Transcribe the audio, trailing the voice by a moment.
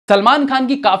सलमान खान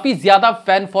की काफी ज्यादा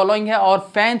फैन फॉलोइंग है और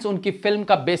फैंस उनकी फिल्म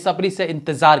का बेसब्री से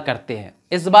इंतजार करते हैं।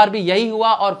 इस बार भी यही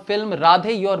हुआ और film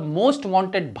Radhe your most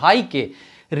wanted भाई के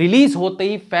रिलीज होते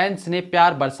ही फैंस ने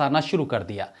प्यार बरसाना शुरू कर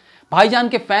दिया। भाईजान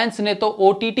के फैंस ने तो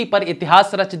ओटीटी पर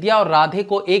इतिहास रच दिया और राधे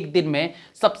को एक दिन में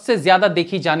सबसे ज्यादा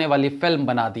देखी जाने वाली फिल्म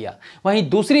बना दिया। वहीं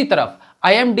दूसरी तरफ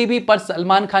IMDB पर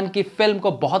सलमान खान की फिल्म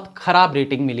को बहुत खराब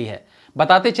रेटिंग मिली है।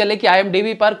 बताते चले कि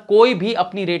IMDB पर कोई भी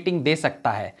अपनी रेटिंग दे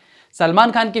सकता है।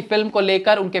 सलमान खान की फिल्म को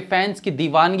लेकर उनके फैंस की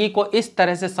दीवानगी को इस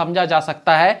तरह से समझा जा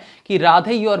सकता है कि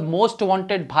राधे योर मोस्ट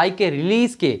वांटेड भाई के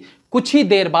रिलीज के कुछ ही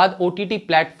देर बाद OTT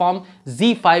प्लेटफॉर्म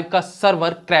ZEE5 का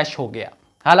सर्वर क्रैश हो गया।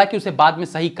 हालांकि उसे बाद में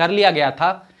सही कर लिया गया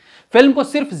था। फिल्म को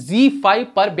सिर्फ ZEE5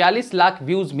 पर 42 लाख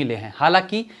व्यूज मिले हैं।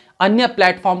 हालांकि अन्य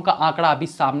प्लेटफॉर्म का आंकड़ा अभी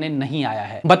सामने नहीं आया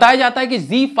है। बताया जाता है कि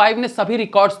ZEE5 ने सभी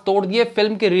रिकॉर्ड्स तोड़ दिए।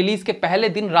 फिल्म के रिलीज के पहले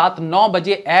दिन रात 9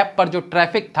 बजे ऐप पर जो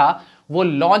ट्रैफिक था वो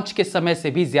लॉन्च के समय से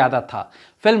भी ज्यादा था।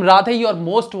 Film Radhe your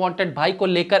most wanted भाई को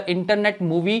लेकर इंटरनेट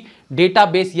मूवी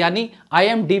डेटाबेस यानी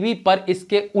IMDB पर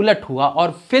इसके उलट हुआ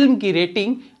और फिल्म की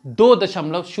रेटिंग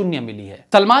 2.0 मिली है।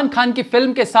 सलमान खान की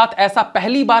फिल्म के साथ ऐसा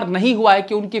पहली बार नहीं हुआ है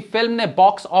कि उनकी फिल्म ने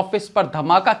बॉक्स ऑफिस पर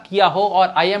धमाका किया हो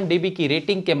और IMDB की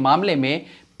रेटिंग के मामले में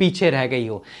पीछे रह गई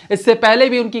हो। इससे पहले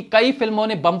भी उनकी कई फिल्मों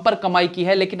ने बम्पर कमाई की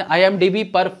है लेकिन IMDB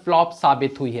पर फ्लॉप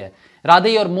साबित हुई है।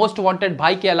 राधे और मोस्ट वांटेड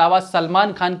भाई के अलावा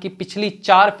सलमान खान की पिछली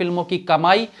 4 फिल्मों की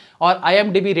कमाई और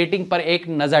IMDB रेटिंग पर एक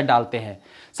नजर डालते हैं।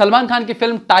 सलमान खान की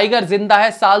फिल्म टाइगर जिंदा है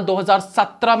साल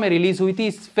 2017 में रिलीज हुई थी।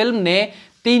 इस फिल्म ने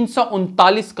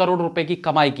 339 करोड़ रुपए की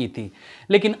कमाई की थी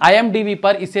लेकिन IMDB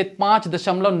पर इसे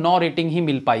 5.9 रेटिंग ही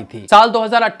मिल पाई थी। साल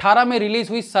 2018 में रिलीज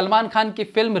हुई सलमान खान की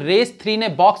फिल्म रेस 3 ने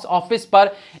बॉक्स ऑफिस पर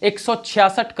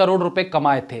 166 करोड़ रुपए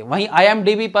कमाए थे। वहीं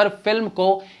IMDB पर फिल्म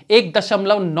को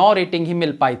 1.9 रेटिंग ही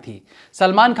मिल पाई थी।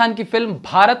 सलमान खान की फिल्म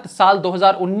भारत साल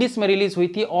 2019 में रिलीज हुई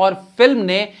थी और फिल्म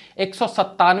ने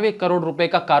 197 करोड़ रुपए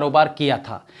का कारोबार किया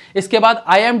था। इसके बाद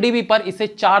IMDB पर इसे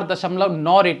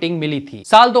 4.9 रेटिंग मिली थी।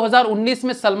 साल 2019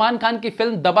 में सलमान खान की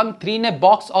फिल्म दबंग 3 ने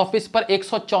बॉक्स ऑफिस पर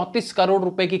 134 करोड़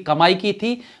रुपए की कमाई की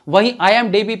थी। वहीं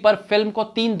IMDB पर फिल्म को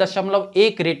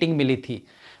 3.1 रेटिंग मिली थी।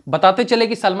 बताते चले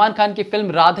कि सलमान खान की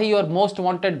फिल्म राधे और मोस्ट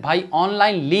वांटेड भाई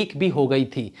ऑनलाइन लीक भी हो गई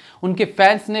थी। उनके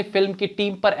फैंस ने फिल्म की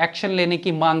टीम पर एक्शन लेने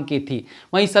की मांग की थी।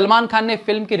 वहीं सलमान खान ने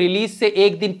फिल्म की रिलीज से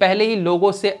एक दिन पहले ही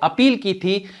लोगों से अपील की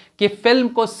थी कि फिल्म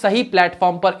को सही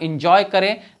प्लेटफॉर्म पर एंजॉय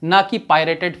करें, ना कि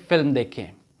पायरेटेड फिल्म देखें।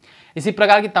 इसी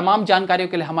प्रकार की तमाम जानकारियों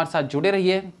के लिए हमारे साथ जुड़े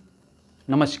रहिए।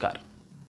 नमस्कार।